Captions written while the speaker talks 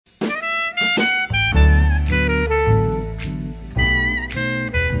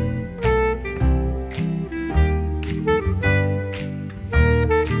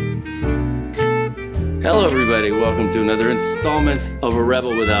Hello, everybody. Welcome to another installment of A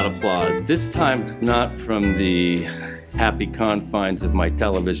Rebel Without Applause. This time, not from the happy confines of my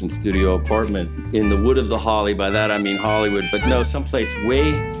television studio apartment in the Wood of the Holly. By that, I mean Hollywood. But no, someplace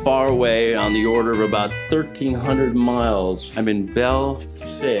way far away on the order of about 1,300 miles. I'm in Belle-Fourche,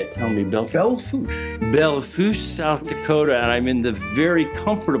 South Dakota. And I'm in the very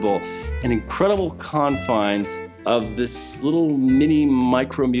comfortable and incredible confines of this little mini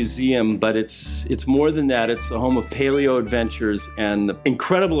micro museum, but it's more than that. It's the home of paleo adventures and the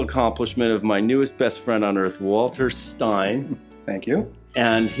incredible accomplishment of my newest best friend on earth, Walter Stein. Thank you.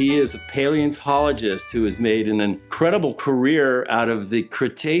 And he is a paleontologist who has made an incredible career out of the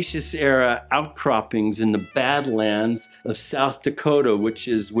Cretaceous era outcroppings in the Badlands of South Dakota, which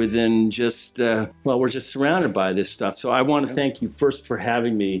is within just, well, we're just surrounded by this stuff. So I want to thank you first for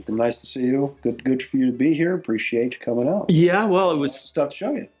having me. Nice to see you. Good for you to be here. Appreciate you coming out. Yeah, well, it was Stuff to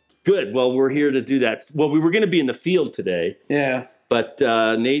show you. good. Well, we're here to do that. Well, we were going to be in the field today. Yeah. But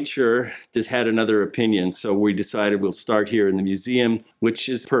nature just had another opinion, so we decided we'll start here in the museum, which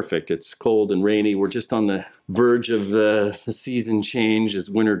is perfect. It's cold and rainy. We're just on the verge of the season change as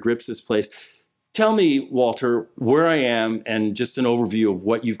winter grips this place. Tell me, Walter, where I am and just an overview of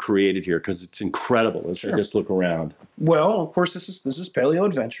what you've created here, because it's incredible as I just look around. Well, of course, this is Paleo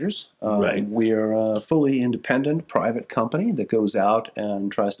Adventures. Right. We are a fully independent private company that goes out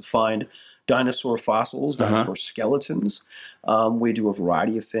and tries to find dinosaur fossils, dinosaur skeletons. We do a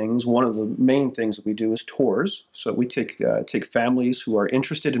variety of things. One of the main things that we do is tours. So we take families who are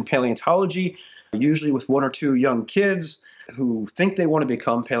interested in paleontology, usually with one or two young kids who think they want to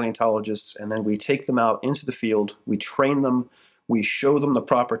become paleontologists, and then we take them out into the field, we train them, we show them the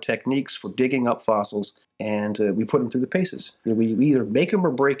proper techniques for digging up fossils, and we put them through the paces. We either make them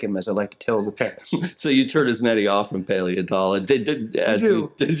or break them, as I like to tell the parents. So you turn as many off from paleontology as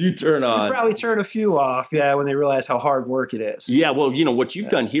you turn on. You probably turn a few off, yeah, when they realize how hard work it is. Yeah, well, you know, what you've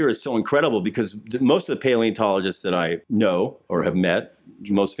done here is so incredible because most of the paleontologists that I know or have met,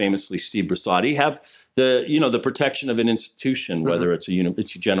 most famously Steve Brasati, have the protection of an institution, whether it's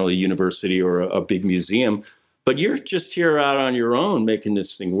generally a university or a big museum. But you're just here out on your own making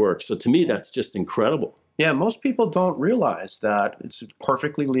this thing work. So to me, that's just incredible. Yeah, most people don't realize that it's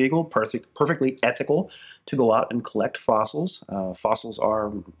perfectly legal, perfectly ethical to go out and collect fossils. Fossils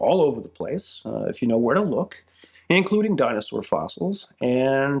are all over the place, if you know where to look, including dinosaur fossils.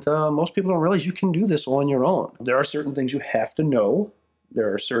 And most people don't realize you can do this on your own. There are certain things you have to know.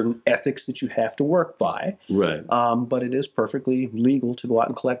 There are certain ethics that you have to work by. Right. But it is perfectly legal to go out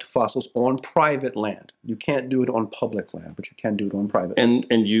and collect fossils on private land. You can't do it on public land, but you can do it on private land.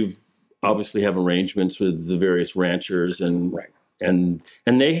 And you've obviously have arrangements with the various ranchers and Right. and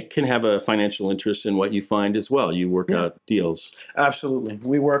they can have a financial interest in what you find as well. You work out deals. Absolutely.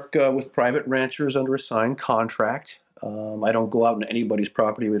 We work with private ranchers under a signed contract. I don't go out on anybody's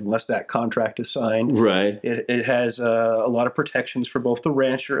property unless that contract is signed. Right. It has a lot of protections for both the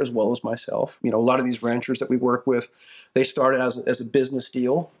rancher as well as myself. You know, a lot of these ranchers that we work with, they started as a business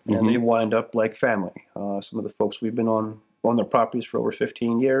deal, and they wind up like family. Some of the folks we've been on their properties for over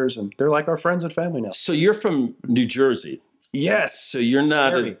 15 years, and they're like our friends and family now. So you're from New Jersey. Yes. So you're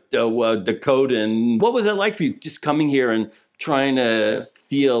not a Dakotan. What was it like for you just coming here and trying to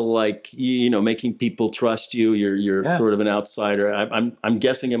feel like, making people trust you? You're sort of an outsider. I'm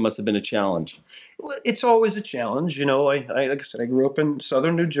guessing it must have been a challenge. Well, it's always a challenge. You know, like I said, I grew up in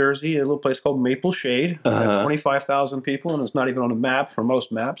southern New Jersey, a little place called Maple Shade. It's got 25,000 people, and it's not even on a map for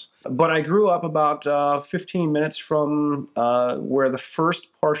most maps. But I grew up about 15 minutes from where the first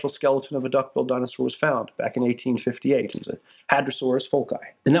partial skeleton of a duck-billed dinosaur was found back in 1858. It was a Hadrosaurus folki.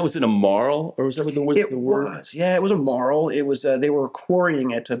 And that was in a marl, or was that what the word? It was, yeah, it was a marl. It was they were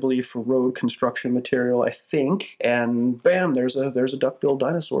quarrying it, I believe, for road construction material, I think. And bam, there's a duck-billed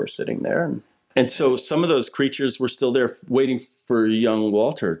dinosaur sitting there. And so some of those creatures were still there waiting for young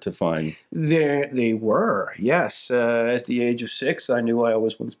Walter to find. They were, yes. At the age of 6, I knew I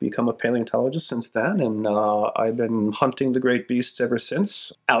always wanted to become a paleontologist since then, and I've been hunting the great beasts ever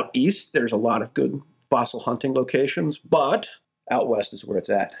since. Out east, there's a lot of good fossil hunting locations, but out west is where it's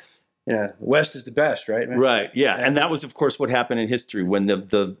at. Yeah, west is the best, right? Man? Right, yeah. And that was, of course, what happened in history when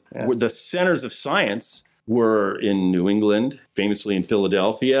the centers of science were in New England, famously in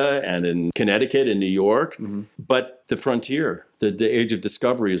Philadelphia and in Connecticut and New York. But the frontier, the age of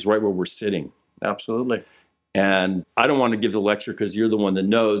discovery is right where we're sitting. Absolutely. And I don't want to give the lecture because you're the one that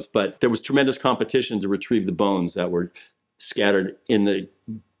knows, but there was tremendous competition to retrieve the bones that were scattered in the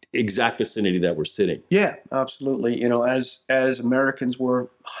exact vicinity that we're sitting. Yeah, absolutely. You know, as Americans were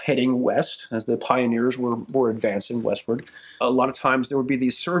heading west, as the pioneers were advancing westward, a lot of times there would be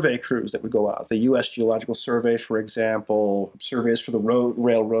these survey crews that would go out. The U.S. Geological Survey, for example, surveys for the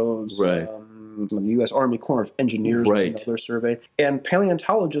railroads. Right. The U.S. Army Corps of Engineers was another survey. And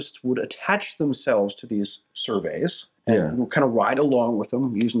paleontologists would attach themselves to these surveys and kind of ride along with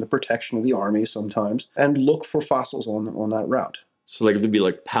them, using the protection of the Army sometimes, and look for fossils on that route. So like it would be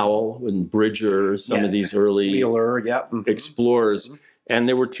like Powell and Bridger, some of these early Wheeler, explorers. And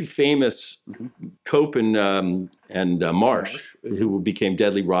there were two famous, Cope and Marsh, who became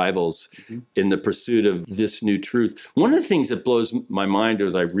deadly rivals in the pursuit of this new truth. One of the things that blows my mind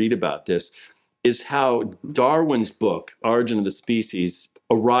as I read about this is how Darwin's book, Origin of the Species,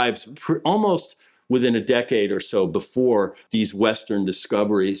 arrives almost within a decade or so before these Western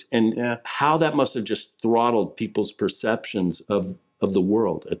discoveries, and how that must have just throttled people's perceptions of the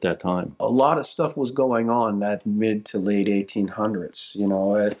world at that time. A lot of stuff was going on that mid to late 1800s, you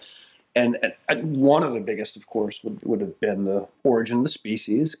know, and one of the biggest, of course, would have been the origin of the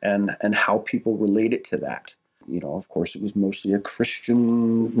species and how people related to that. You know, of course, it was mostly a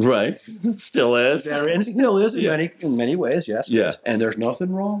Christian. Right. Still is. And still is in many ways, yes. Yeah. And there's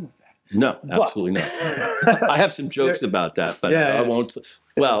nothing wrong with that. No, absolutely not. I have some jokes about that, but I won't.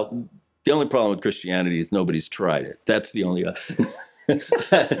 Well, the only problem with Christianity is nobody's tried it. That's the only.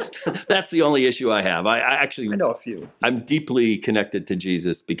 That's the only issue I have. I know a few. I'm deeply connected to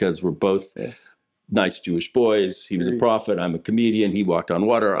Jesus because we're both nice Jewish boys. He was a prophet. I'm a comedian. He walked on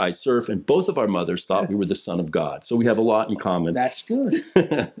water. I surf. And both of our mothers thought we were the son of God. So we have a lot in common. That's good.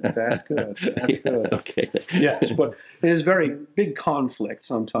 That's good. That's good. Okay. Yes, but it is very big conflict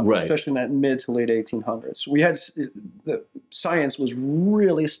sometimes, especially in that mid to late 1800s. We had the science was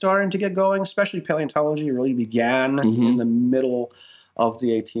really starting to get going, especially paleontology really began in the middle of the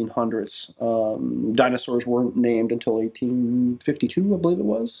 1800s. Dinosaurs weren't named until 1852, I believe it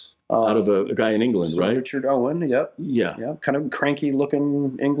was. Out of a guy in England, right? Richard Owen, Yeah, kind of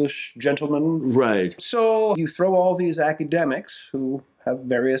cranky-looking English gentleman. Right. So you throw all these academics who have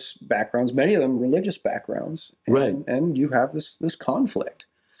various backgrounds, many of them religious backgrounds, and you have this conflict.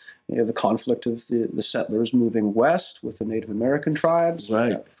 You have the conflict of the settlers moving west with the Native American tribes.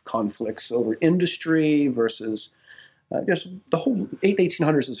 Right. You have conflicts over industry versus... just the whole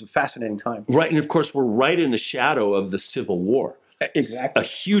 1800s is a fascinating time. Right, and of course, we're right in the shadow of the Civil War. Exactly. A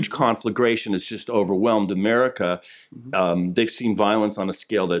huge conflagration has just overwhelmed America. They've seen violence on a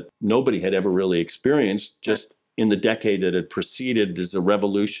scale that nobody had ever really experienced just in the decade that had preceded. There's a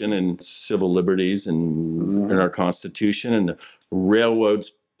revolution in civil liberties and in our Constitution, and the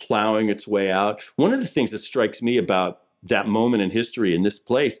railroads plowing its way out. One of the things that strikes me about that moment in history in this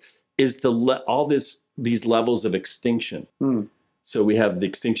place is these levels of extinction. So we have the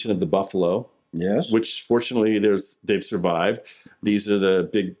extinction of the buffalo, which fortunately they've survived. These are the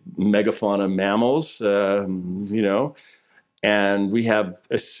big megafauna mammals, you know, and we have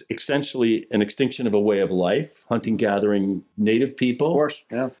essentially an extinction of a way of life, hunting, gathering native people. Of course,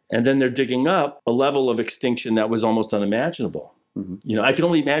 yeah. And then they're digging up a level of extinction that was almost unimaginable. You know, I can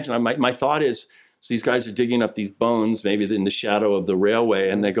only imagine. My thought is, so these guys are digging up these bones, maybe in the shadow of the railway,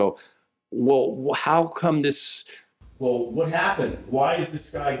 and they go, well, how come this... Well, what happened? Why is this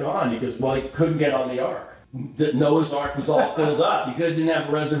guy gone? He goes, well, he couldn't get on the ark. The Noah's Ark was all filled up. He didn't have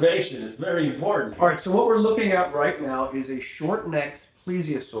a reservation. It's very important. All right, so what we're looking at right now is a short-necked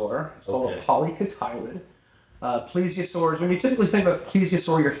plesiosaur. It's called a polycotylid. Plesiosaurs, when you typically think of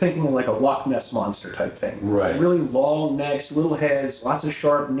plesiosaur, you're thinking of like a Loch Ness monster type thing. Right. Really long necks, little heads, lots of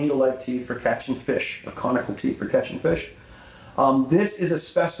sharp needle-like teeth for catching fish, or conical teeth for catching fish. This is a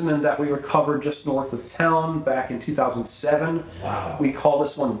specimen that we recovered just north of town back in 2007. Wow. We call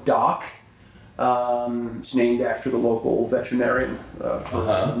this one Doc. It's named after the local veterinarian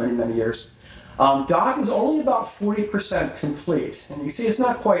for many, many years. Doc is only about 40% complete. And you see it's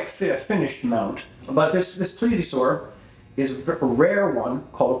not quite a finished mount. But this plesiosaur is a rare one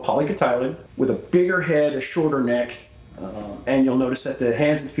called a polycotylid with a bigger head, a shorter neck. And you'll notice that the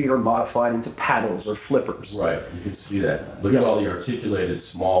hands and feet are modified into paddles or flippers. Right, you can see that. Look at all the articulated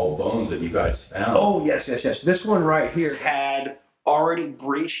small bones that you guys found. Oh, yes. This one right here had already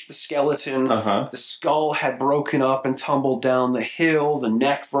breached the skeleton. The skull had broken up and tumbled down the hill. The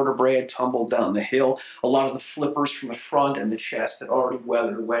neck vertebrae had tumbled down the hill. A lot of the flippers from the front and the chest had already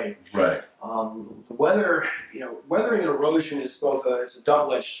weathered away. Right. Weathering and erosion is both a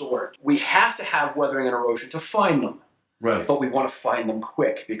double-edged sword. We have to have weathering and erosion to find them. Right. But we want to find them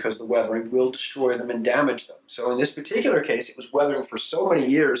quick because the weathering will destroy them and damage them. So in this particular case, it was weathering for so many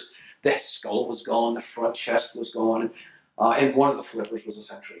years, the skull was gone, the front chest was gone. and one of the flippers was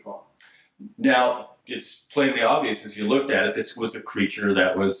essentially gone. Now, it's plainly obvious as you looked at it, this was a creature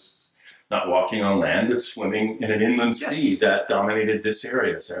that was not walking on land, but swimming in an inland sea that dominated this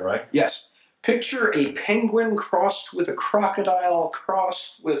area. Is that right? Yes. Picture a penguin crossed with a crocodile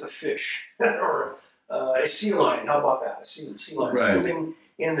crossed with a fish, or a sea lion. How about that? A sea lion swimming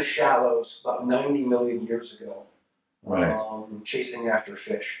in the shallows about 90 million years ago, chasing after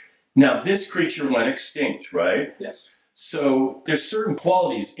fish. Now, this creature went extinct, right? Yes. So there's certain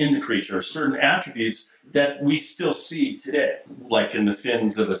qualities in the creature, certain attributes that we still see today, like in the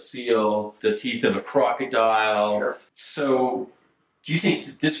fins of a seal, the teeth of a crocodile. Sure. So do you think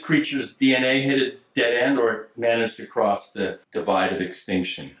that this creature's DNA hit a dead end, or it managed to cross the divide of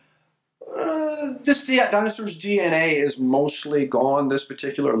extinction? This dinosaur's DNA is mostly gone. This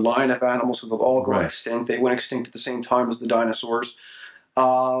particular line of animals have all gone extinct. They went extinct at the same time as the dinosaurs.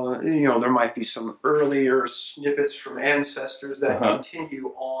 There might be some earlier snippets from ancestors that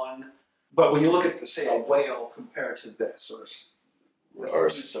continue on. But when you look at, say, a whale compared to this, or a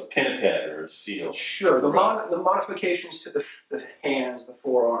pinniped or a seal. Sure, the modifications to the hands, the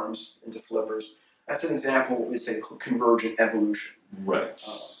forearms into flippers, that's an example of what we say convergent evolution. Right.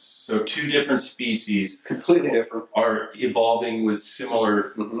 So two different species, completely different, are evolving with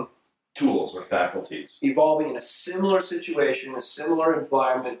similar tools or faculties. Evolving in a similar situation, a similar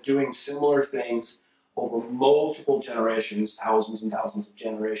environment, doing similar things over multiple generations, thousands and thousands of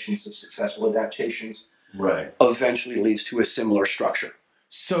generations of successful adaptations. Right. Eventually leads to a similar structure.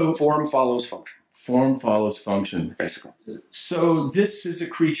 So form follows function. Form follows function. Basically. So this is a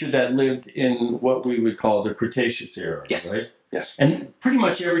creature that lived in what we would call the Cretaceous era, right? Yes. And pretty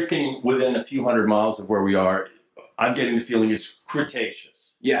much everything within a few hundred miles of where we are, I'm getting the feeling, is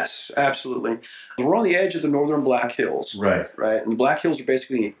Cretaceous. Yes, absolutely. We're on the edge of the northern Black Hills. Right. And the Black Hills are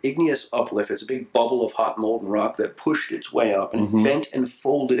basically an igneous uplift. It's a big bubble of hot molten rock that pushed its way up and bent and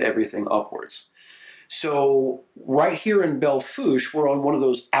folded everything upwards. So right here in Belfouche, we're on one of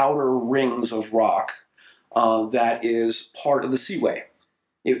those outer rings of rock that is part of the seaway.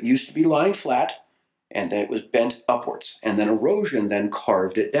 It used to be lying flat, and then it was bent upwards, and then erosion then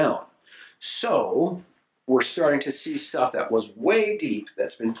carved it down. So we're starting to see stuff that was way deep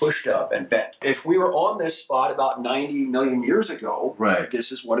that's been pushed up and bent. If we were on this spot about 90 million years ago,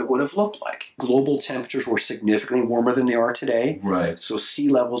 this is what it would have looked like. Global temperatures were significantly warmer than they are today. So sea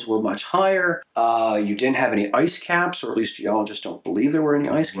levels were much higher. You didn't have any ice caps, or at least geologists don't believe there were any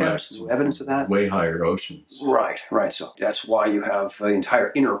ice caps. There's no evidence of that. Way higher oceans. Right. So that's why you have the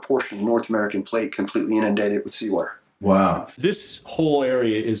entire inner portion of the North American plate completely inundated with seawater. Wow. This whole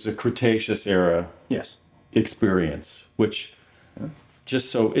area is the Cretaceous era. Yes. Experience, which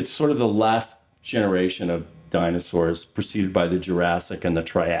it's sort of the last generation of dinosaurs, preceded by the Jurassic and the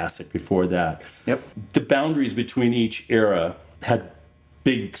Triassic before that. The boundaries between each era had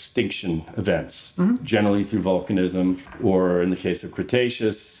big extinction events, generally through volcanism, or in the case of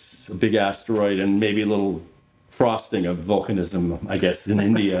Cretaceous, a big asteroid and maybe a little frosting of volcanism, I guess, in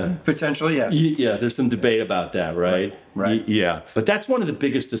India. Potentially, yes. Yeah, there's some debate about that, right? Yeah. But that's one of the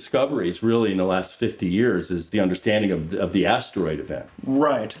biggest discoveries, really, in the last 50 years, is the understanding of the asteroid event.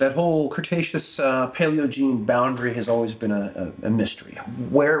 Right. That whole Cretaceous Paleogene boundary has always been a mystery.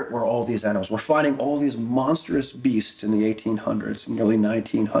 Where were all these animals? We're finding all these monstrous beasts in the 1800s and early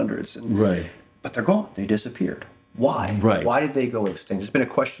 1900s. But they're gone. They disappeared. Why? Why did they go extinct? It's been a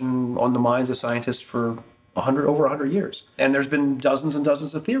question on the minds of scientists for over 100 years. And there's been dozens and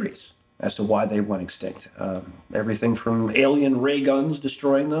dozens of theories as to why they went extinct. Everything from alien ray guns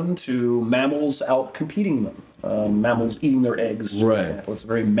destroying them to mammals out competing them. Mammals eating their eggs, for example. It's a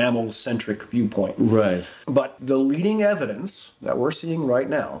very mammal-centric viewpoint. But the leading evidence that we're seeing right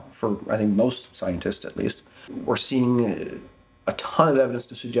now, for I think most scientists at least, we're seeing a ton of evidence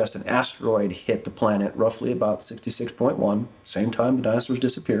to suggest an asteroid hit the planet roughly about 66.1, same time the dinosaurs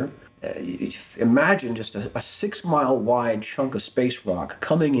disappear. Imagine just a 6-mile wide chunk of space rock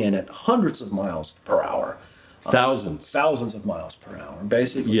coming in at hundreds of miles per hour. Thousands of miles per hour.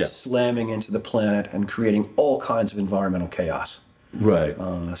 Basically slamming into the planet and creating all kinds of environmental chaos.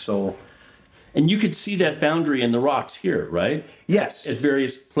 And you could see that boundary in the rocks here, right? Yes. At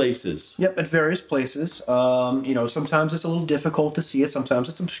various places. Yep, at various places. Sometimes it's a little difficult to see it. Sometimes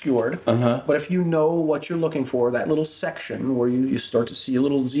it's obscured. But if you know what you're looking for, that little section where you start to see a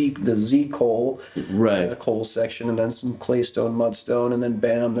little the Z coal, the coal section, and then some claystone, mudstone, and then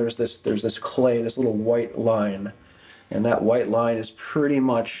bam, there's this clay, this little white line. And that white line is pretty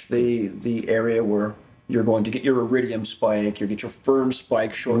much the area where you're going to get your iridium spike, you get your fern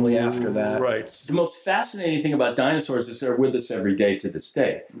spike shortly after that. The most fascinating thing about dinosaurs is they're with us every day to this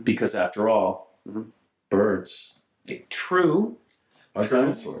day. Because after all, birds True. Are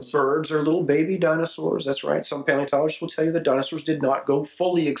dinosaurs. Birds are little baby dinosaurs. That's right. Some paleontologists will tell you that dinosaurs did not go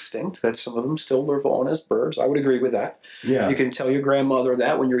fully extinct, that some of them still live on as birds. I would agree with that. Yeah. You can tell your grandmother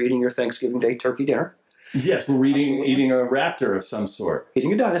that when you're eating your Thanksgiving Day turkey dinner. Yes, we're eating a raptor of some sort.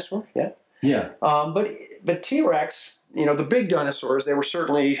 Eating a dinosaur, yeah. Yeah. But T-Rex, the big dinosaurs,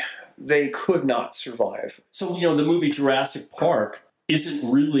 they could not survive. So, the movie Jurassic Park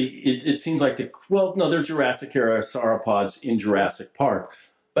isn't really, it seems like they're Jurassic era sauropods in Jurassic Park.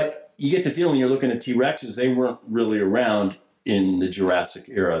 But you get the feeling you're looking at T-Rexes, they weren't really around in the Jurassic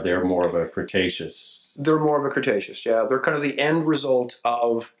era. They're more of a Cretaceous. They're more of a Cretaceous, yeah. They're kind of the end result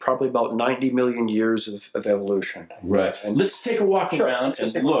of probably about 90 million years of evolution. Right. And let's take a walk around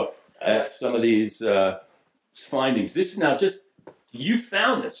and look at some of these findings. This is now you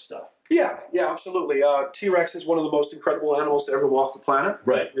found this stuff. Yeah, absolutely. T-Rex is one of the most incredible animals to ever walk the planet.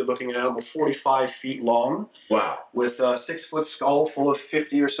 Right. You're looking at an animal 45 feet long. Wow. With a 6-foot skull full of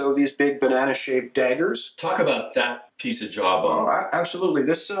 50 or so of these big banana-shaped daggers. Talk about that piece of jawbone. Absolutely.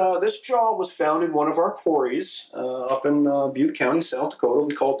 This jaw was found in one of our quarries up in Butte County, South Dakota.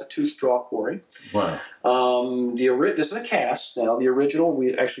 We call it the Tooth Jaw Quarry. Wow. This is a cast. Now, the original,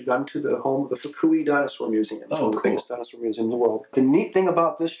 we actually got into the home of the Fukui Dinosaur Museum. It's one of the biggest dinosaur museums in the world. The neat thing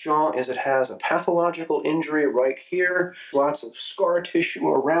about this jaw is it has a pathological injury right here. Lots of scar tissue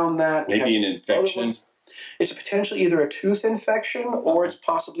around that. Maybe an infection. It's potentially either a tooth infection or it's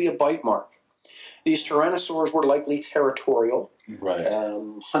possibly a bite mark. These tyrannosaurs were likely territorial, right?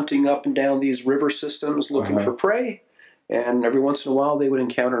 Hunting up and down these river systems looking for prey. And every once in a while, they would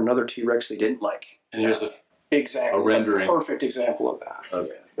encounter another T-Rex they didn't like. And here's a rendering. A perfect example of that.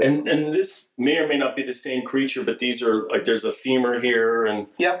 Okay. And this may or may not be the same creature, but these are there's a femur here, and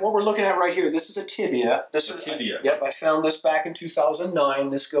what we're looking at right here. This is a tibia. Tibia. Yep, I found this back in 2009.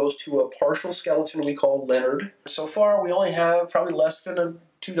 This goes to a partial skeleton we call Leonard. So far, we only have probably less than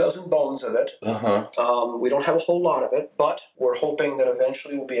 24 bones of it. We don't have a whole lot of it, but we're hoping that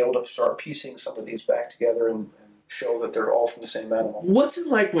eventually we'll be able to start piecing some of these back together and show that they're all from the same animal. What's it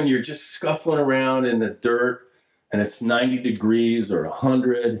like when you're just scuffling around in the dirt and it's 90 degrees or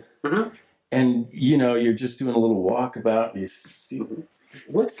 100 and you're just doing a little walkabout and you see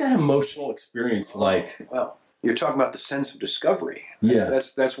what's that emotional experience like? Well, you're talking about the sense of discovery.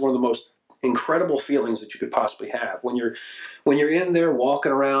 That's one of the most incredible feelings that you could possibly have when you're in there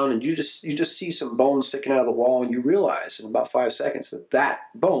walking around and you just see some bones sticking out of the wall and you realize in about 5 seconds that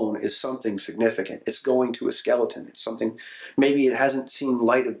bone is something significant. It's going to a skeleton. It's something maybe it hasn't seen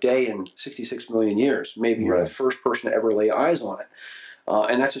light of day in 66 million years. Maybe you're the first person to ever lay eyes on it,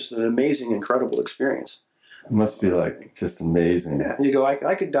 and that's just an amazing, incredible experience. It must be just amazing. Yeah, you go,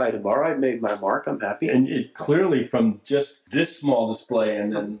 I could die tomorrow. I made my mark. I'm happy. And it clearly from just this small display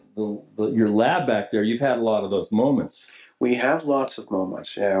and then your lab back there, you've had a lot of those moments. We have lots of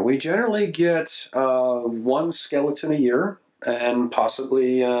moments, yeah. We generally get one skeleton a year and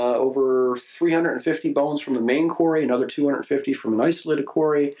possibly over 350 bones from the main quarry, another 250 from an isolated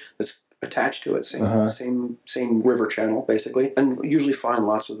quarry that's attached to it, same river channel, basically. And usually find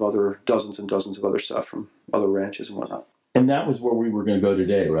lots of dozens and dozens of other stuff from other ranches and whatnot. And that was where we were going to go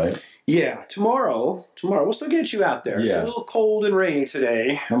today, right? Yeah, tomorrow, we'll still get you out there. It's a little cold and rainy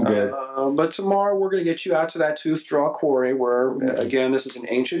today. I'm good. But tomorrow we're going to get you out to that Tooth Jaw Quarry where, again, this is an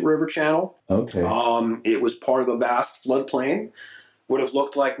ancient river channel. Okay. It was part of a vast floodplain. Would have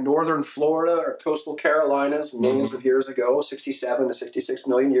looked like northern Florida or coastal Carolinas millions of years ago, 67 to 66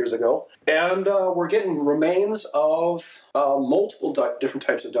 million years ago. And we're getting remains of multiple different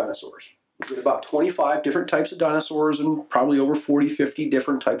types of dinosaurs. We get about 25 different types of dinosaurs and probably over 40, 50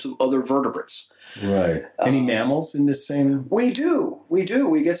 different types of other vertebrates. Right. Any mammals in this same? We do. We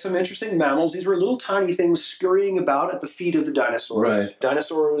get some interesting mammals. These were little tiny things scurrying about at the feet of the dinosaurs. Right.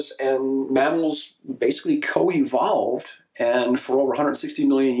 Dinosaurs and mammals basically co-evolved. And for over 160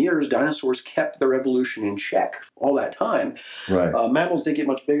 million years, dinosaurs kept their evolution in check all that time. Right. Mammals didn't get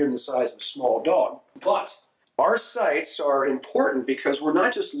much bigger than the size of a small dog. But our sites are important because we're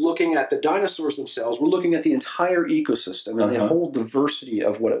not just looking at the dinosaurs themselves, we're looking at the entire ecosystem and the whole diversity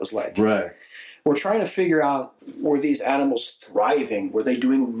of what it was like. Right. We're trying to figure out, were these animals thriving? Were they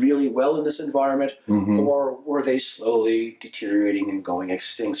doing really well in this environment? Or were they slowly deteriorating and going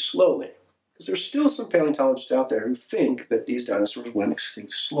extinct slowly? Because there's still some paleontologists out there who think that these dinosaurs went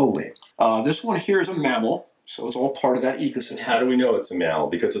extinct slowly. This one here is a mammal. So it's all part of that ecosystem. How do we know it's a mammal?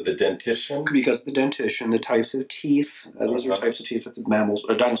 Because of the dentition? Because of the dentition, the types of teeth. These are types of teeth that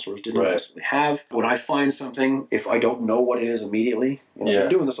the dinosaurs didn't necessarily have. When I find something, if I don't know what it is immediately, I've been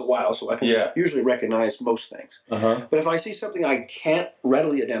doing this a while, so I can usually recognize most things. But if I see something I can't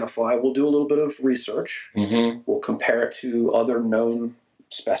readily identify, we'll do a little bit of research. We'll compare it to other known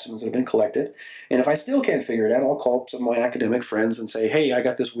specimens that have been collected. And if I still can't figure it out, I'll call some of my academic friends and say, hey, I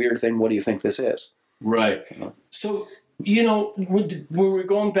got this weird thing. What do you think this is? Right. So, you know, when we're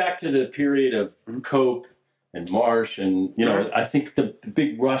going back to the period of Cope and Marsh, and, you know, I think the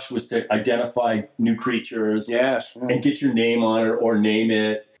big rush was to identify new creatures and get your name on it or name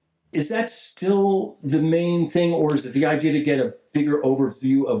it. Is that still the main thing, or is it the idea to get a bigger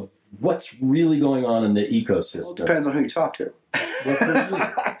overview of what's really going on in the ecosystem? Well, it depends on who you talk to.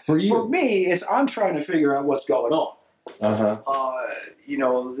 Well, for you. For me, I'm trying to figure out what's going on. You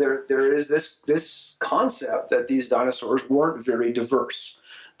know, there is this concept that these dinosaurs weren't very diverse,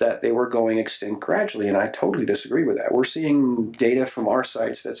 that they were going extinct gradually, and I totally disagree with that. We're seeing data from our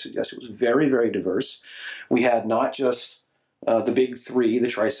sites that suggest it was very, very diverse. We had not just the big three, the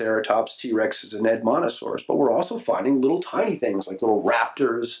Triceratops, T-Rexes, and Edmontosaurs, but we're also finding little tiny things like little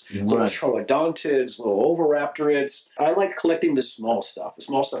raptors, little troodontids, little oviraptorids. I like collecting the small stuff. The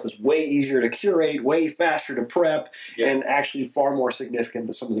small stuff is way easier to curate, way faster to prep, and actually far more significant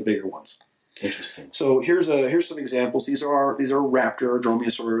than some of the bigger ones. Interesting. So here's some examples. These are raptor,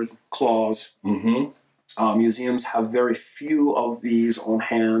 dromaeosaur claws. Museums have very few of these on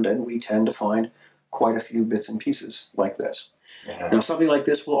hand, and we tend to find quite a few bits and pieces like this. Now, something like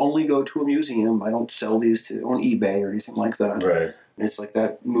this will only go to a museum. I don't sell these on eBay or anything like that. Right. It's like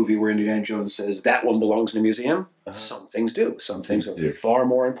that movie where Indiana Jones says, that one belongs in a museum. Some things do. Some things are far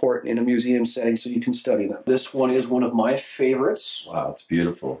more important in a museum setting so you can study them. This one is one of my favorites. Wow, it's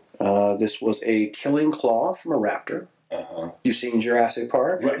beautiful. This was a killing claw from a raptor. You've seen Jurassic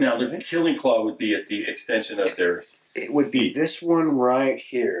Park? Right. Now, the killing claw would be at the extension of their It would be this one right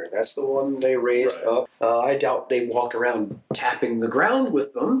here. That's the one they raised up. I doubt they walked around tapping the ground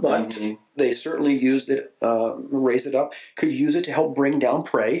with them, but they certainly used it, raised it up, could use it to help bring down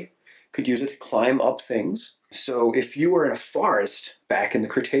prey, could use it to climb up things. So if you were in a forest back in the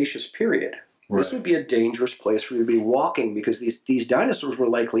Cretaceous period, this would be a dangerous place for you to be walking because these dinosaurs were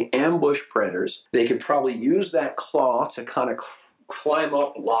likely ambush predators. They could probably use that claw to kind of climb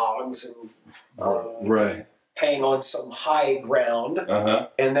up logs and hang on some high ground.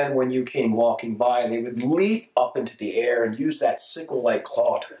 And then when you came walking by, they would leap up into the air and use that sickle-like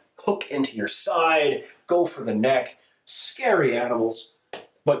claw to hook into your side, go for the neck. Scary animals,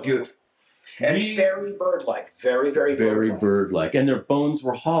 but beautiful. And very bird-like. Very, very bird-like. Very bird-like. And their bones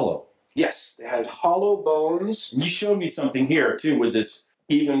were hollow. Yes, they had hollow bones. You showed me something here, too, with this,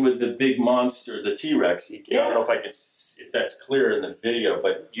 even with the big monster, the T-Rex. I don't know if that's clear in the video,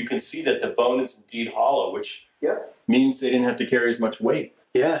 but you can see that the bone is indeed hollow, which means they didn't have to carry as much weight.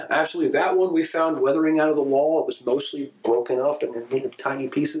 Yeah, absolutely. That one we found weathering out of the wall. It was mostly broken up and in tiny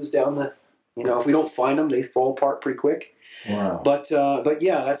pieces down the, if we don't find them, they fall apart pretty quick. Wow. But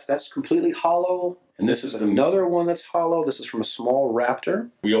yeah, that's completely hollow. And this is another one that's hollow. This is from a small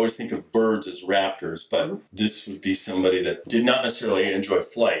raptor. We always think of birds as raptors, but this would be somebody that did not necessarily enjoy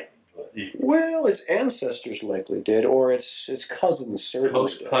flight. Well, its ancestors likely did, or its cousins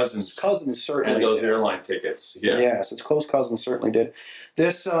certainly did. Cousins certainly and those did. Airline tickets. Yes, its close cousins certainly did.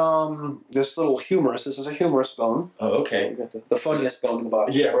 This little humerus, this is a humerus bone. Oh, okay. So you got the funniest bone in the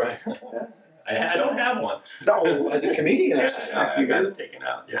body. Yeah, right. I don't have one. No, as a comedian, I got it taken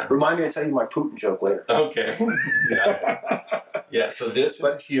out. Yeah. Remind me to tell you my Putin joke later. Okay. So this is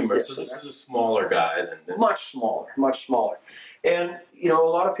a humerus. So this is a smaller guy than this. Much smaller. And, a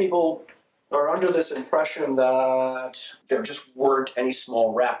lot of people are under this impression that there just weren't any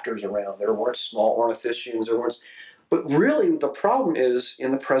small raptors around. There weren't small ornithischians. But really, the problem is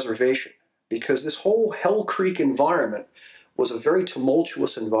in the preservation, because this whole Hell Creek environment was a very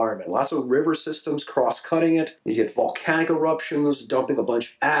tumultuous environment. Lots of river systems cross-cutting it. You get volcanic eruptions, dumping a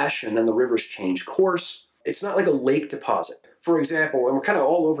bunch of ash, and then the rivers change course. It's not like a lake deposit. For example, and we're kind of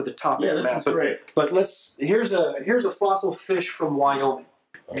all over the top of the map. This is great. But here's a fossil fish from Wyoming.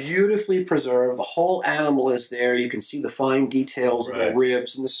 Beautifully preserved. The whole animal is there. You can see the fine details of the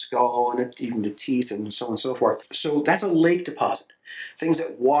ribs and the skull and even the teeth and so on and so forth. So that's a lake deposit. Things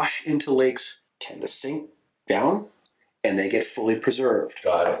that wash into lakes tend to sink down, and they get fully preserved.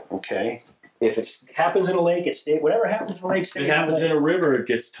 Got it. Okay? If it happens in a lake, it stays. Whatever happens in a lake stays. If it happens in a river, it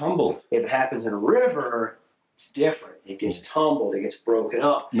gets tumbled. If it happens in a river, it's different. It gets tumbled. It gets broken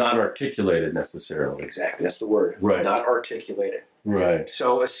up. Not articulated necessarily. Exactly. That's the word. Right. Not articulated. Right.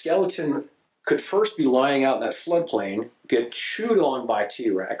 So a skeleton could first be lying out in that floodplain, get chewed on by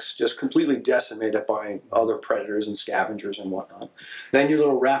T-Rex, just completely decimated by other predators and scavengers and whatnot. Then your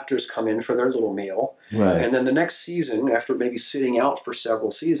little raptors come in for their little meal. Right. And then the next season, after maybe sitting out for several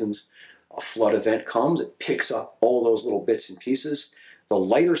seasons, a flood event comes, it picks up all those little bits and pieces. The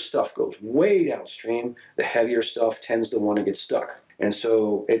lighter stuff goes way downstream. The heavier stuff tends to want to get stuck. And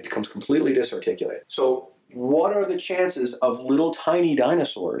so it becomes completely disarticulated. So what are the chances of little tiny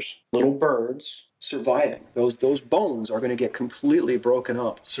dinosaurs, little birds, surviving? Those bones are going to get completely broken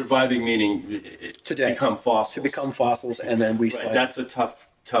up. Surviving meaning Today. become fossils. To become fossils, and then we... Right. That's a tough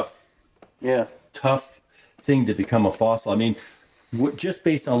thing to become a fossil. I mean, just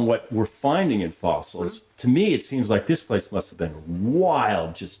based on what we're finding in fossils, to me it seems like this place must have been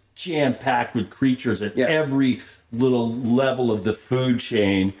wild, just jam-packed with creatures at every little level of the food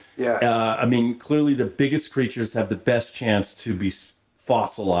chain. Yes. I mean, clearly the biggest creatures have the best chance to be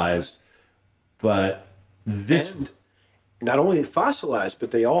fossilized, but this... And not only fossilized, but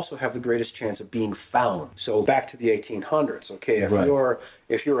they also have the greatest chance of being found. So back to the 1800s, okay?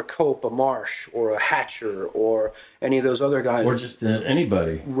 If you're a Cope, a Marsh, or a Hatcher, or any of those other guys... Or just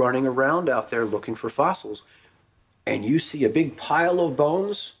anybody. Running around out there looking for fossils, and you see a big pile of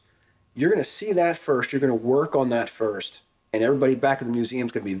bones, you're going to see that first, you're going to work on that first, and everybody back in the museum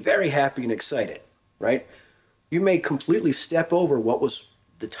is going to be very happy and excited, right? You may completely step over what was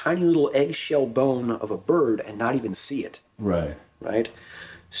the tiny little eggshell bone of a bird and not even see it. Right. Right?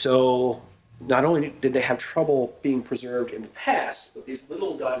 So not only did they have trouble being preserved in the past, but these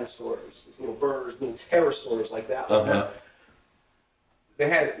little dinosaurs, these little birds, little pterosaurs like that, they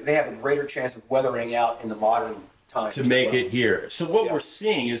have a greater chance of weathering out in the modern times. To make it here. So what we're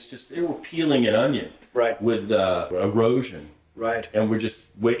seeing is just, we're peeling an onion. Right. With erosion. Right. And we're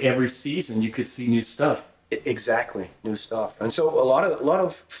just, every season you could see new stuff. Exactly, new stuff. And so a lot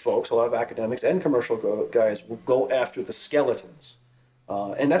of folks, a lot of academics and commercial guys will go after the skeletons.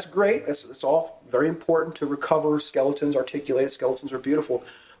 And that's great. It's all very important to recover skeletons, articulated skeletons are beautiful.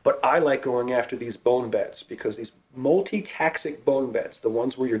 But I like going after these bone beds, because these multi-taxic bone beds, the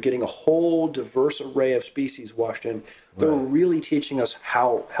ones where you're getting a whole diverse array of species washed in, they're really teaching us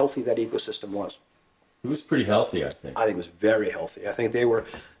how healthy that ecosystem was. It was pretty healthy, I think. I think it was very healthy. I think they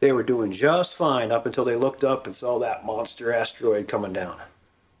were doing just fine up until they looked up and saw that monster asteroid coming down.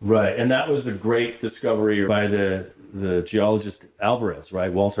 Right, and that was a great discovery by the geologist Alvarez,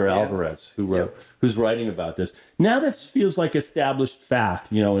 right? Walter Alvarez, who's writing about this. Now this feels like established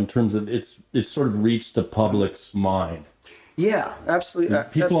fact, in terms of it's sort of reached the public's mind. Yeah, absolutely.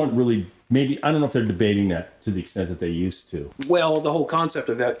 People aren't really, maybe, I don't know if they're debating that to the extent that they used to. Well, the whole concept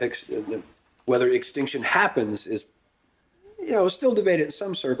of that, whether extinction happens is, still debated in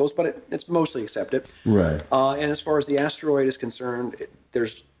some circles, but it's mostly accepted. Right. And as far as the asteroid is concerned,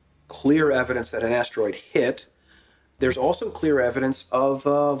 there's clear evidence that an asteroid hit. There's also clear evidence of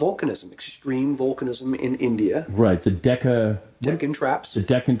volcanism, extreme volcanism in India. Right, the Deccan Traps. The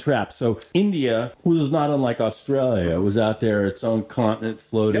Deccan Traps. So India was not unlike Australia. It was out there, its own continent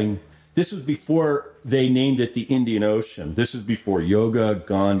floating. Yep. This was before they named it the Indian Ocean. This is before yoga,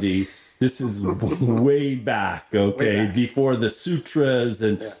 Gandhi. This is way back, okay? Way back. Before the sutras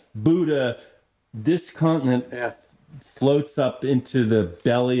and Buddha. This continent floats up into the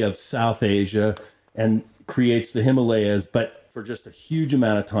belly of South Asia and creates the Himalayas, but for just a huge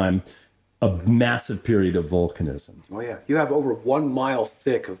amount of time, a massive period of volcanism. Oh yeah, you have over 1 mile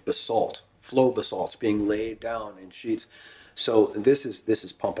thick of basalt, flow basalts being laid down in sheets. So this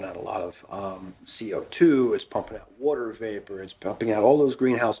is pumping out a lot of CO2. It's pumping out water vapor. It's pumping out all those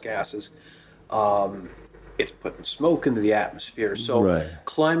greenhouse gases. It's putting smoke into the atmosphere. So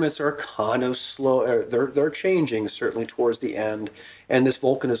climates are kind of slow. They're changing, certainly towards the end. And this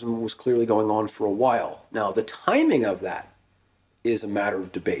volcanism was clearly going on for a while. Now, the timing of that is a matter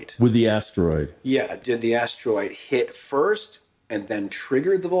of debate. With the asteroid. Yeah. Did the asteroid hit first and then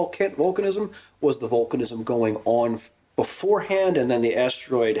trigger the volcanism? Was the volcanism going on beforehand and then the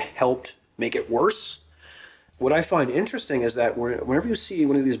asteroid helped make it worse? What I find interesting is that whenever you see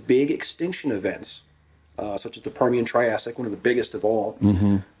one of these big extinction events, such as the Permian Triassic, one of the biggest of all,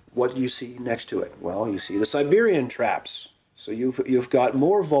 what do you see next to it? Well, you see the Siberian traps. So you've got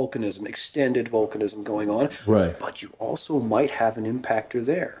more volcanism, extended volcanism going on, but you also might have an impactor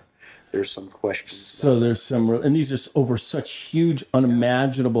there. There's some questions. So there's some, and these are over such huge,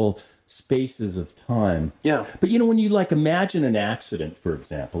 unimaginable spaces of time. Yeah. But when you imagine an accident, for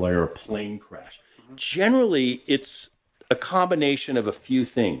example, or a plane crash, generally it's a combination of a few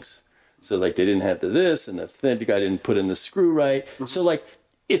things. So they didn't have this, and the guy didn't put in the screw right. So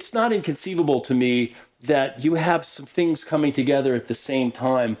it's not inconceivable to me that you have some things coming together at the same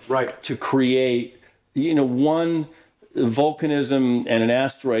time to create, one volcanism and an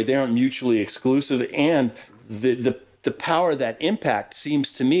asteroid. They aren't mutually exclusive, and the power of that impact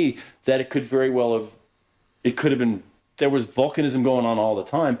seems to me that it could very well have, it could have been, there was volcanism going on all the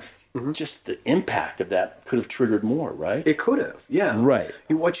time. Just the impact of that could have triggered more, right? It could have, yeah. Right.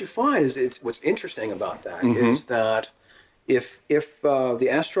 What you find is, what's interesting about that is that if the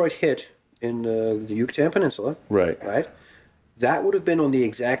asteroid hit in the Yucatan Peninsula, right, that would have been on the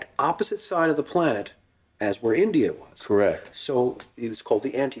exact opposite side of the planet as where India was. Correct. So it was called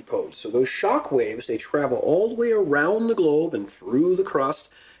the antipodes. So those shock waves, they travel all the way around the globe and through the crust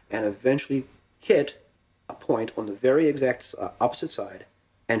and eventually hit a point on the very exact opposite side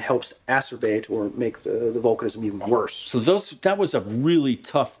and helps acerbate or make the volcanism even worse. So that was a really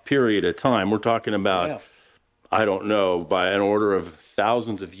tough period of time. We're talking about, I don't know, by an order of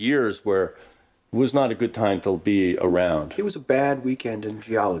thousands of years where it was not a good time to be around. It was a bad weekend in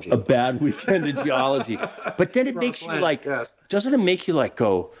geology. A bad weekend in geology. But then it makes you like, doesn't it make you like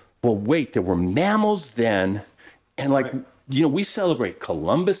go, well, wait, there were mammals then, and like, we celebrate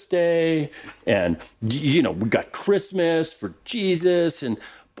Columbus Day, and, we got Christmas for Jesus, and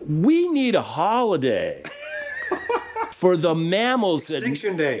we need a holiday for the mammals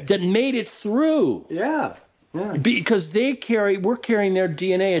that made it through. Yeah. Because we're carrying their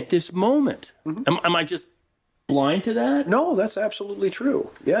DNA at this moment. Am I just blind to that? No, that's absolutely true.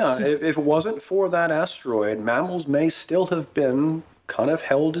 Yeah, if it wasn't for that asteroid, mammals may still have been kind of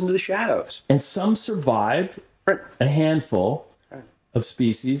held into the shadows. And some survived, a handful of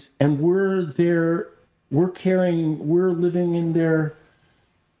species, and we're living in their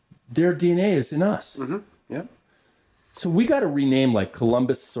DNA is in us. Yeah. So we got to rename like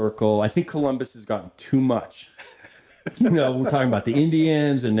Columbus Circle. I think Columbus has gotten too much. We're talking about the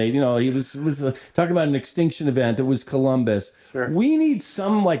Indians, and he was talking about an extinction event that was Columbus. Sure. We need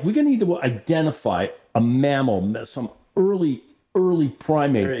we need to identify a mammal, some early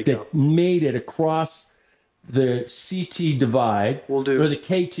primate that made it across the CT divide, or the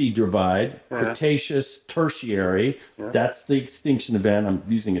KT divide, Cretaceous, Tertiary. That's the extinction event. I'm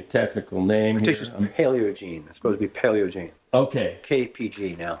using a technical name. Cretaceous Paleogene. It's supposed to be Paleogene. Okay.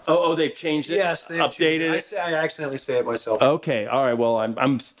 KPG now. Oh, they've changed it? Yes, they've updated it? I accidentally say it myself. Okay, all right. Well,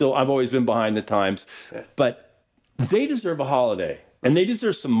 I've always been behind the times. But they deserve a holiday, and they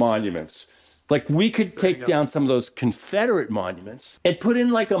deserve some monuments. Like, we could take down some of those Confederate monuments and put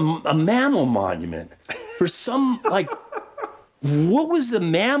in like a mammal monument for some, like, what was the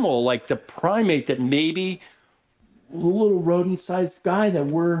mammal, like the primate that maybe a little rodent-sized guy that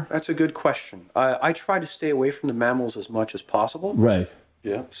we're... That's a good question. I try to stay away from the mammals as much as possible. Right.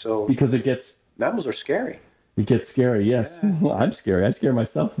 Yeah, so... Because it gets... Mammals are scary. It gets scary, yes. Yeah. Well, I'm scary. I scare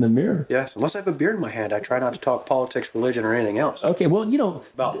myself in the mirror. Yes, unless I have a beard in my hand, I try not to talk politics, religion, or anything else. Okay, well,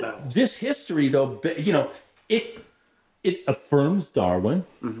 about this history, though, it affirms Darwin.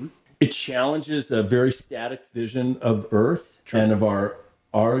 It challenges a very static vision of Earth and of our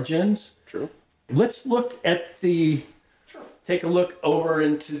origins. True. Let's look at take a look over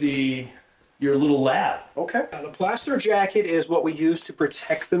into your little lab. Okay. Now, the plaster jacket is what we use to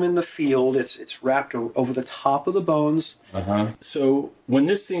protect them in the field. It's wrapped over the top of the bones. So when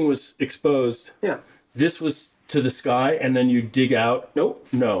this thing was exposed, this was to the sky, and then you dig out? Nope.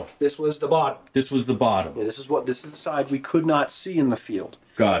 No. This was the bottom. This was the bottom. Yeah, this is the side we could not see in the field.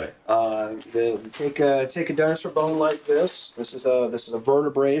 Got it. Take a dinosaur bone like this. This is a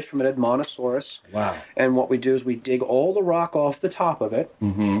vertebrae from an Edmontosaurus. Wow. And what we do is we dig all the rock off the top of it,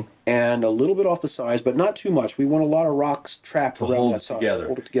 and a little bit off the sides, but not too much. We want a lot of rocks trapped around that side.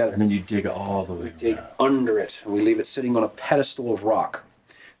 Hold it together. And then you dig all the way. We dig under it, and we leave it sitting on a pedestal of rock.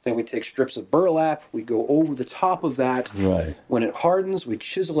 Then we take strips of burlap, we go over the top of that. Right. When it hardens, we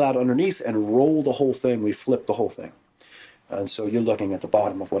chisel out underneath and roll the whole thing. We flip the whole thing. And so you're looking at the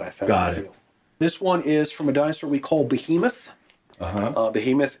bottom of what I found. Got it. This one is from a dinosaur we call Behemoth.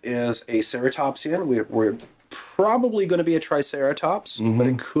 Behemoth is a ceratopsian. We're probably going to be a Triceratops, but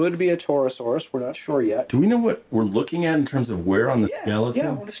it could be a Torosaurus. We're not sure yet. Do we know what we're looking at in terms of where on the skeleton?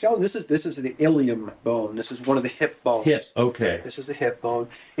 Yeah, on the skeleton. This is the ilium bone. This is one of the hip bones. Hip, okay. This is the hip bone.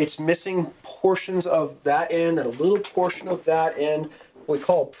 It's missing portions of that end and a little portion of that end. What we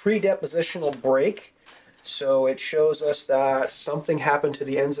call pre-depositional break. So it shows us that something happened to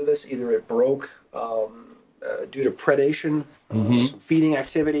the ends of this. Either it broke due to predation, some feeding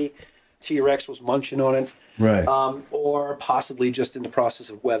activity. T-Rex was munching on it. Right. Or possibly just in the process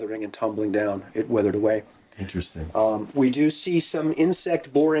of weathering and tumbling down, it weathered away. Interesting. We do see some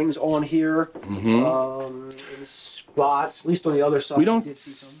insect borings on here in spots, at least on the other side. We don't did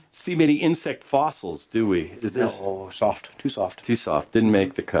see some. see many insect fossils, do we? Is this No, soft, too soft. too soft? Didn't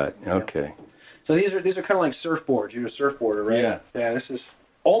make the cut. Okay. So these are kind of like surfboards. You're a surfboarder, right? Yeah. Yeah, this is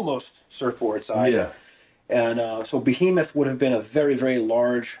almost surfboard size. Yeah. And so behemoth would have been a very, very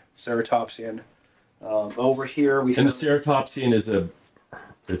large ceratopsian. Over here we And the found ceratopsian is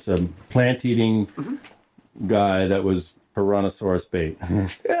it's a plant-eating guy that was Tyrannosaurus bait.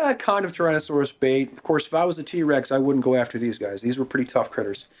 yeah, kind of Tyrannosaurus bait. Of course, if I was a T-Rex, I wouldn't go after these guys. These were pretty tough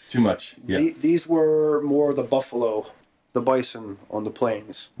critters. Too much. Yeah. These were more the buffalo, the bison on the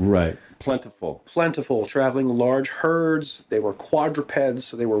plains. Right. Plentiful. Plentiful, traveling large herds. They were quadrupeds,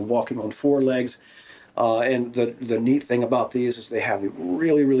 so they were walking on four legs. And the neat thing about these is they have the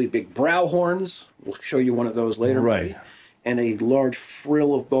really, really big brow horns. We'll show you one of those later. Right. Maybe. And a large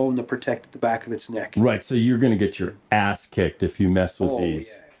frill of bone that protected the back of its neck. Right. So you're going to get your ass kicked if you mess with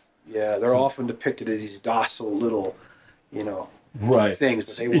these. Yeah, they're often depicted as these docile little, Right. things,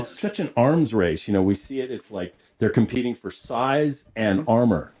 but they weren't. It's such an arms race. We see it. It's like they're competing for size and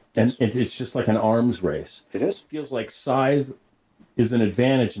armor. And it's just like an arms race. It is. Feels like size is an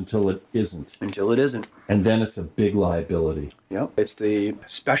advantage until it isn't. Until it isn't. And then it's a big liability. Yep. It's the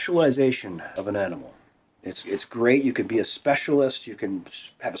specialization of an animal. It's great. You can be a specialist. You can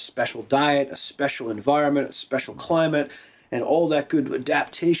have a special diet, a special environment, a special climate, and all that good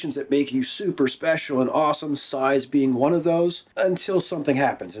adaptations that make you super special and awesome, size being one of those, until something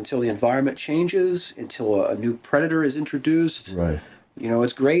happens, until the environment changes, until a new predator is introduced. Right.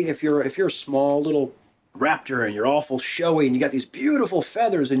 It's great if you're a small little raptor and you're awful showy and you got these beautiful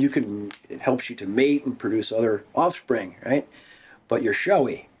feathers and it helps you to mate and produce other offspring, right? But you're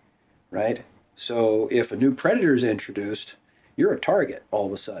showy, right? So if a new predator is introduced, you're a target all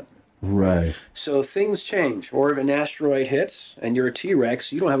of a sudden. Right. So things change. Or if an asteroid hits and you're a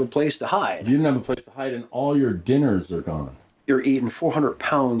T-Rex, you don't have a place to hide. You didn't have a place to hide and all your dinners are gone. You're eating 400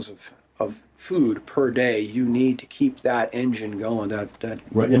 pounds of food per day. You need to keep that engine going. That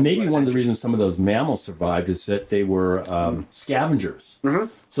Right. And maybe one of the reasons some of those mammals survived is that they were scavengers.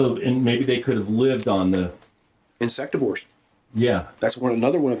 So, and maybe they could have lived on the... insectivores. Yeah. That's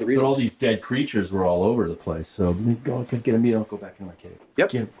another one of the reasons. But all these dead creatures were all over the place. So go get a meal, go back in my cave.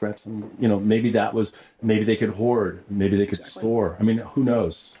 Yep. Grab some, maybe they could hoard, maybe they could store. I mean, who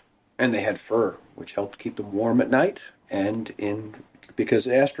knows? And they had fur, which helped keep them warm at night. Because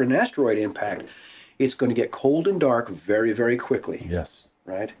after an asteroid impact, it's going to get cold and dark very, very quickly. Yes.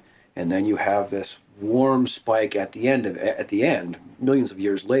 Right? And then you have this warm spike at the end, millions of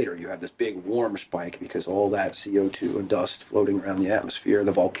years later, you have this big warm spike because all that CO2 and dust floating around the atmosphere,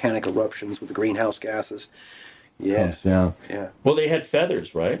 the volcanic eruptions with the greenhouse gases. Yeah. Comes down. Yeah. Well, they had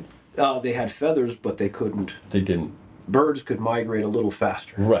feathers, right? They had feathers, but they couldn't. They didn't. Birds could migrate a little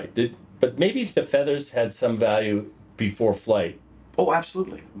faster. Right. But maybe the feathers had some value before flight. Oh,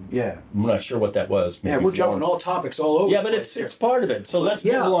 absolutely. Yeah. I'm not sure what that was. Maybe we're jumping all topics all over. Yeah, but it's part of it. So let's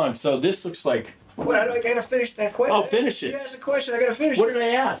move along. So this looks like... Wait, I gotta finish that question. Oh, finish it. You asked a question, I gotta finish What it. did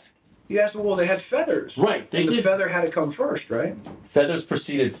I ask? You asked, well, they had feathers. Right, they and the did. feather had to come first, right? Feathers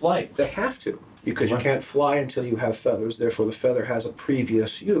preceded flight. They have to, because you can't fly until you have feathers. Therefore, the feather has a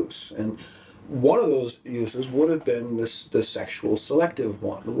previous use. And one of those uses would have been the sexual selective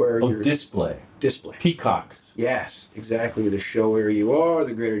one, where you're... Display. Peacock. Yes, exactly. The showier you are,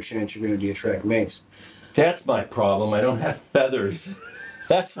 the greater chance you're going to attract mates. That's my problem. I don't have feathers.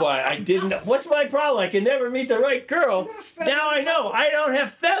 That's why I didn't... What's my problem? I can never meet the right girl. Now I know. I don't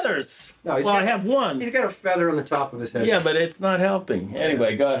have feathers. No, I have one. He's got a feather on the top of his head. Yeah, but it's not helping.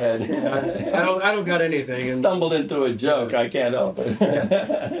 Anyway, go ahead. I don't got anything. Stumbled into a joke. I can't help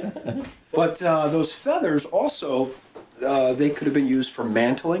it. But those feathers also, they could have been used for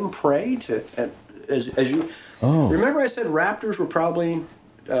mantling prey. As you remember, I said raptors were probably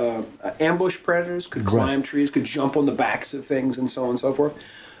ambush predators, could climb trees, could jump on the backs of things, and so on and so forth.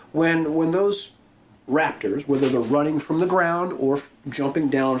 When those raptors, whether they're running from the ground or jumping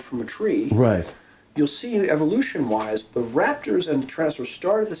down from a tree, Right. you'll see evolution-wise, the raptors and the tyrannosaurs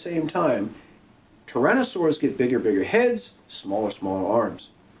start at the same time. Tyrannosaurs get bigger heads, smaller arms.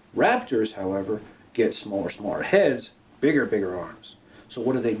 Raptors, however, get smaller heads, bigger arms. So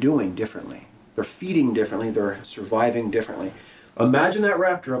what are they doing differently? They're feeding differently, they're surviving differently. Imagine that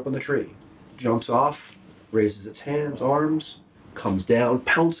raptor up on the tree. Jumps off, raises its hands, arms, comes down,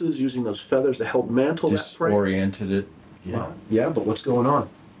 pounces using those feathers to help mantle that prey. Disoriented it. Yeah. Yeah, but what's going on?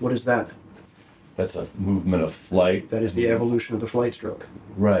 What is that? That's a movement of flight. That is the evolution of the flight stroke.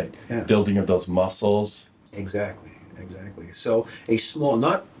 Right. Yeah. Building of those muscles. Exactly. Exactly. So a small,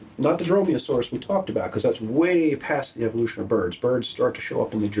 not the Dromaeosaurus we talked about, because that's way past the evolution of birds. Birds start to show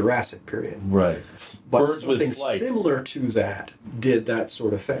up in the Jurassic period. Right. But Birds with something flight. similar to that did that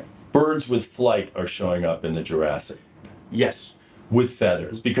sort of thing. Birds with flight are showing up in the Jurassic Yes. with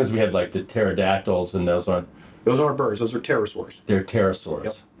feathers, because we had like the pterodactyls, and those aren't Birds. Those are pterosaurs. they're pterosaurs.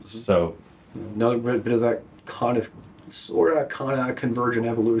 Yep. So Another bit of that sort of convergent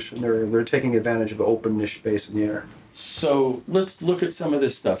evolution. They're taking advantage of the openness space in the air. so let's look at some of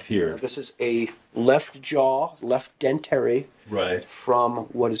this stuff here. This is a left jaw, left dentary Right. from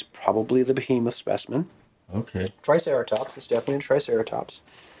what is probably the behemoth specimen. Okay. Triceratops. It's definitely a Triceratops.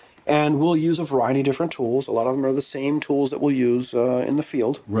 And we'll use a variety of different tools. A lot of them are the same tools that we'll use in the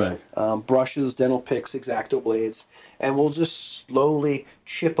field. Right. Brushes, dental picks, X-Acto blades. And we'll just slowly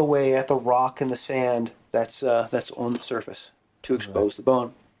chip away at the rock and the sand that's on the surface to expose the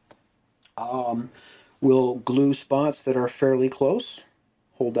bone. We'll glue spots that are fairly close,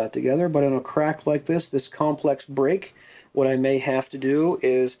 hold that together. But in a crack like this complex break, what I may have to do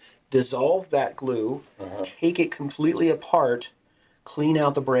is dissolve that glue, take it completely apart, clean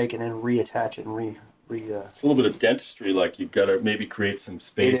out the break, and then reattach it and It's a little bit of dentistry, like you've got to maybe create some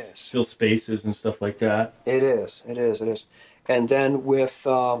space, It is. fill spaces and stuff like that. It is. And then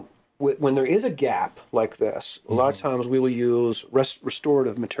when there is a gap like this, a lot of times we will use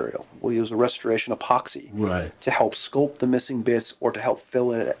restorative material. We'll use a restoration epoxy Right. to help sculpt the missing bits or to help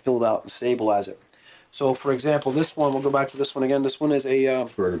fill it out and stabilize it. So, for example, this one, we'll go back to this one again. This one is a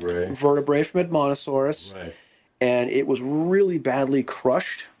vertebrae from Edmontosaurus. Right. And it was really badly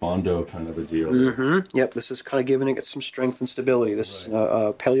crushed. Bondo kind of a deal. Mm-hmm. Yep, this is kind of giving it some strength and stability. This is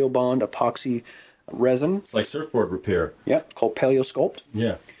a Paleobond epoxy resin. It's like surfboard repair. Yep, called Paleosculpt.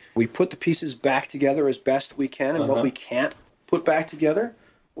 Yeah. We put the pieces back together as best we can, and what we can't put back together,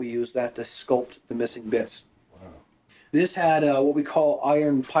 we use that to sculpt the missing bits. Wow. This had what we call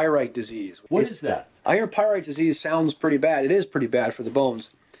iron pyrite disease. What is that? Iron pyrite disease sounds pretty bad. It is pretty bad for the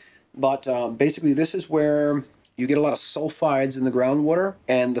bones. But basically, this is where you get a lot of sulfides in the groundwater,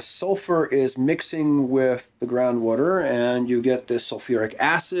 and the sulfur is mixing with the groundwater, and you get the sulfuric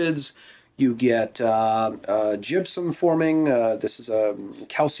acids, you get gypsum forming, this is a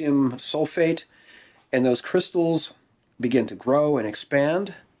calcium sulfate, and those crystals begin to grow and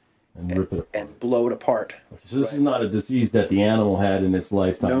expand And rip it. and blow it apart. So this is not a disease that the animal had in its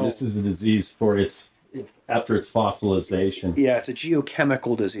lifetime. No. This is a disease for after its fossilization. Yeah, it's a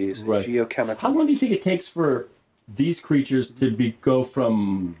geochemical disease. Right. Geochemical. How long do you think it takes for these creatures to go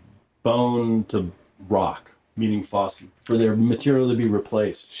from bone to rock, meaning fossil, for their material to be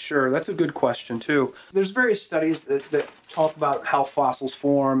replaced? Sure, that's a good question too. There's various studies that talk about how fossils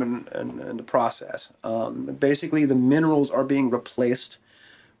form and the process. Basically, the minerals are being replaced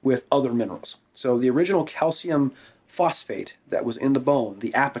with other minerals. So the original calcium phosphate that was in the bone,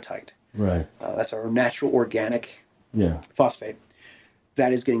 the apatite, Right. that's our natural organic Yeah. phosphate,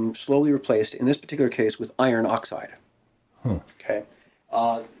 that is getting slowly replaced, in this particular case, with iron oxide. Okay.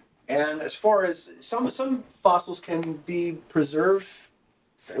 And as far as some fossils can be preserved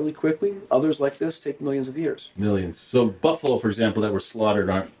fairly quickly, others like this take millions of years. Millions. So buffalo, for example, that were slaughtered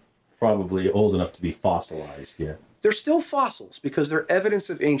aren't probably old enough to be fossilized yet. They're still fossils because they're evidence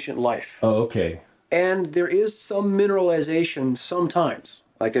of ancient life. Oh, okay. And there is some mineralization sometimes.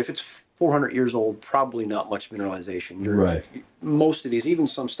 Like if it's 400 years old, probably not much mineralization. Right. Most of these, even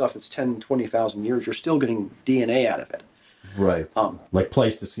some stuff that's 10, 20,000 years, you're still getting DNA out of it. Right. Like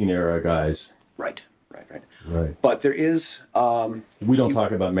Pleistocene era guys. Right. Right. But there is... We don't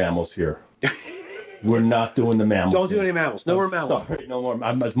talk about mammals here. We're not doing the mammal don't do thing. any mammals. No more mammals. Sorry, no more.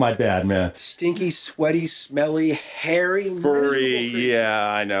 That's my bad, man. Stinky, sweaty, smelly, hairy, Furry, miserable yeah,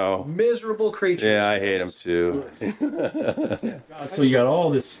 I know. miserable creatures. Yeah, I hate them too. So you got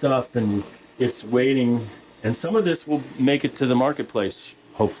all this stuff, and it's waiting, and some of this will make it to the marketplace,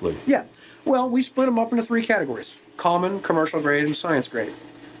 hopefully. Yeah. Well, we split them up into three categories: common, commercial grade, and science grade.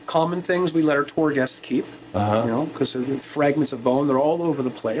 Common things we let our tour guests keep, because they're fragments of bone. They're all over the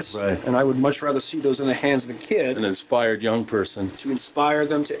place. Right. And I would much rather see those in the hands of a kid. An inspired young person. To inspire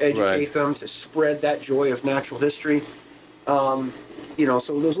them, to educate them, to spread that joy of natural history. So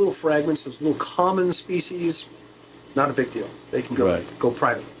those little fragments, those little common species, not a big deal. They can go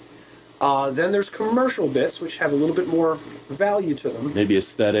private. Then there's commercial bits, which have a little bit more value to them. Maybe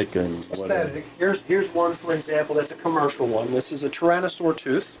aesthetic and whatever. Aesthetic. Here's one, for example, that's a commercial one. This is a tyrannosaur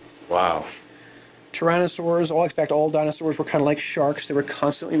tooth. Wow. Tyrannosaurs, in fact, all dinosaurs were kind of like sharks. They were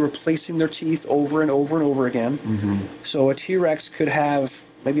constantly replacing their teeth over and over and over again. Mm-hmm. So a T-Rex could have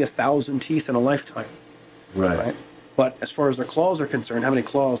maybe 1,000 teeth in a lifetime. Right. But as far as their claws are concerned, how many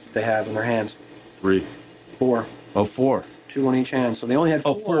claws do they have in their hands? 3. 4. Oh, 4. 2 on each hand. So they only had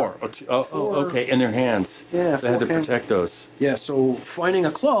 4. Oh, 4. Oh, okay, in their hands. Yeah, They had to 4 hands. protect those. Yeah, so finding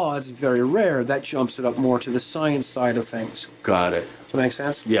a claw is very rare. That jumps it up more to the science side of things. Got it. Does that make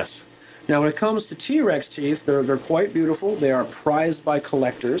sense? Yes. Now, when it comes to T-Rex teeth, they're quite beautiful. They are prized by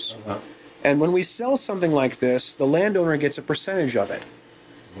collectors. And when we sell something like this, the landowner gets a percentage of it.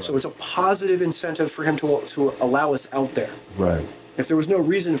 Right. So it's a positive incentive for him to allow us out there. Right. If there was no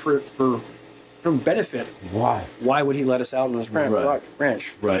reason from benefit, why would he let us out on his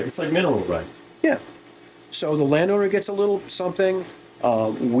ranch? Right. It's like mineral rights. Yeah. So the landowner gets a little something.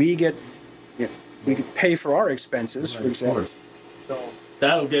 We get pay for our expenses, for example. Of course.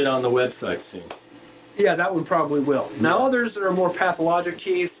 That'll get on the website soon. Yeah, that one probably will. Now, others that are more pathologic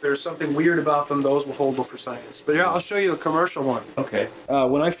teeth, there's something weird about them. Those will hold for science. But yeah, I'll show you a commercial one. Okay.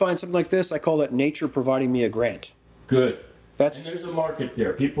 When I find something like this, I call that nature providing me a grant. Good. And there's a market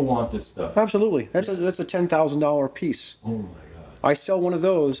there. People want this stuff. Absolutely. That's a $10,000 piece. Oh my God. I sell one of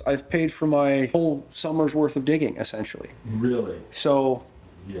those. I've paid for my whole summer's worth of digging, essentially. Really? So.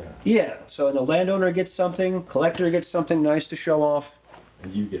 Yeah. So the landowner gets something, collector gets something nice to show off.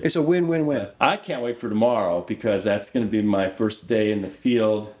 And you get it. It's a win-win-win. I can't wait for tomorrow because that's going to be my first day in the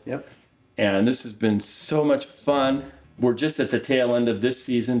field. Yep. And this has been so much fun. We're just at the tail end of this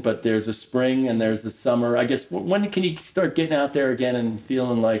season, but there's a spring and there's the summer. I guess, when can you start getting out there again and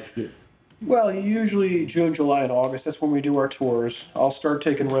feeling like... Well, usually June, July, and August, that's when we do our tours. I'll start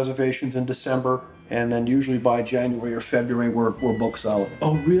taking reservations in December, and then usually by January or February, we're booked solid.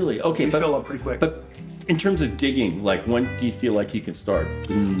 Oh, really? Okay. We fill up pretty quick. But in terms of digging, like, when do you feel like you can start?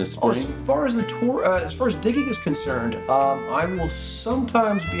 In the spring? As far as the tour, as far as digging is concerned, I will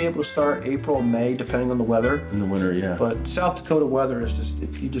sometimes be able to start April, May, depending on the weather. In the winter, yeah. But South Dakota weather is just,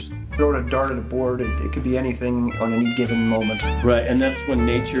 if you just throw a dart at a board, it could be anything on any given moment. Right, and that's when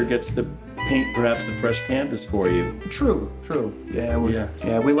nature gets to paint perhaps a fresh canvas for you. True. Yeah,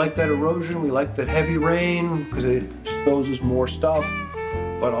 we like that erosion, we like that heavy rain, because it exposes more stuff.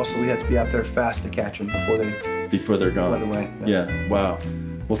 But also we have to be out there fast to catch them before they're gone. Run away. Yeah. Wow.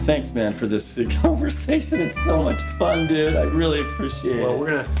 Well, thanks, man, for this conversation. It's so much fun, dude. I really appreciate it. Well,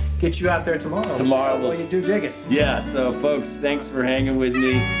 we're gonna get you out there tomorrow. Tomorrow, you do dig it. Yeah. So, folks, thanks for hanging with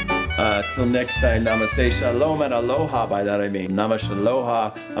me. Till next time, namaste, shalom, and aloha. By that I mean namaste,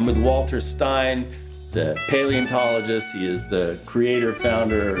 aloha. I'm with Walter Stein, the paleontologist. He is the creator,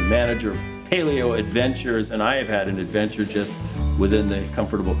 founder, and manager of Paleo Adventures, and I have had an adventure just within the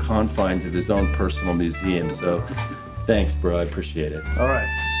comfortable confines of his own personal museum. So thanks, bro. I appreciate it. All right.